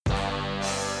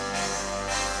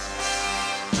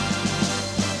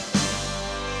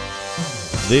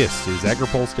This is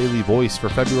AgriPulse Daily Voice for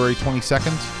February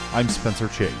 22nd. I'm Spencer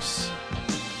Chase.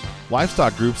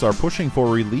 Livestock groups are pushing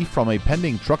for relief from a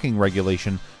pending trucking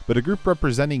regulation, but a group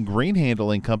representing grain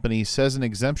handling companies says an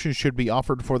exemption should be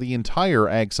offered for the entire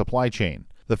ag supply chain.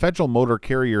 The Federal Motor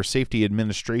Carrier Safety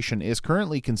Administration is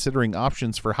currently considering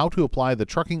options for how to apply the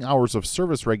trucking hours of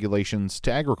service regulations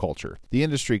to agriculture. The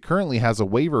industry currently has a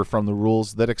waiver from the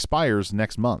rules that expires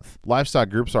next month. Livestock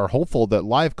groups are hopeful that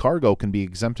live cargo can be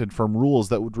exempted from rules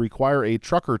that would require a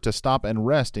trucker to stop and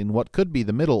rest in what could be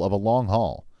the middle of a long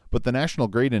haul. But the National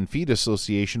Grain and Feed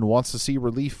Association wants to see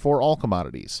relief for all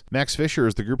commodities. Max Fisher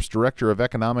is the group's Director of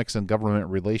Economics and Government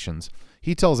Relations.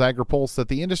 He tells AgriPulse that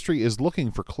the industry is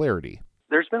looking for clarity.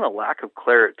 There's been a lack of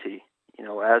clarity,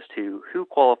 as to who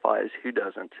qualifies, who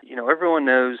doesn't. Everyone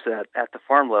knows that at the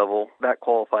farm level, that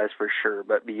qualifies for sure.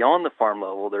 But beyond the farm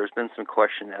level, there's been some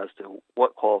question as to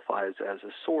what qualifies as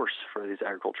a source for these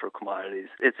agricultural commodities.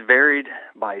 It's varied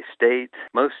by state.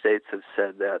 Most states have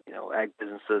said that, ag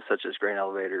businesses such as grain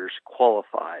elevators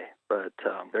qualify, but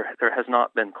there has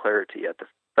not been clarity at the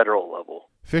federal level.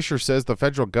 Fisher says the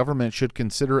federal government should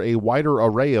consider a wider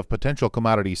array of potential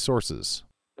commodity sources.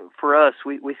 For us,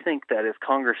 we think that if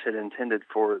Congress had intended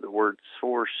for the word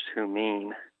source to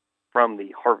mean from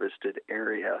the harvested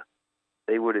area,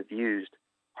 they would have used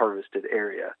harvested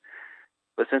area.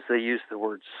 But since they used the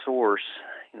word source,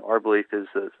 our belief is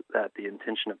that the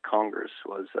intention of Congress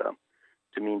was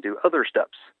to mean do other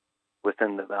steps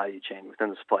within the value chain, within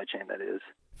the supply chain, that is.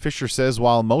 Fisher says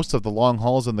while most of the long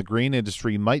hauls in the grain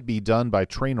industry might be done by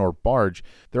train or barge,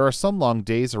 there are some long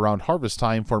days around harvest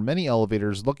time for many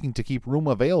elevators looking to keep room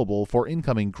available for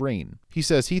incoming grain. He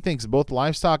says he thinks both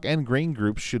livestock and grain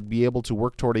groups should be able to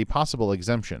work toward a possible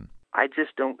exemption. I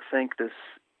just don't think this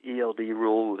ELD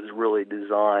rule was really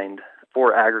designed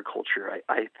for agriculture.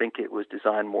 I think it was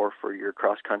designed more for your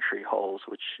cross-country hauls,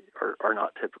 which are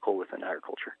not typical within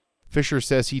agriculture. Fisher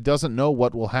says he doesn't know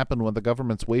what will happen when the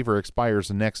government's waiver expires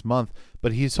next month,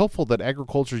 but he's hopeful that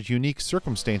agriculture's unique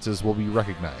circumstances will be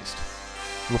recognized.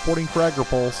 Reporting for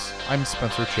AgriPulse, I'm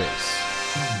Spencer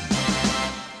Chase.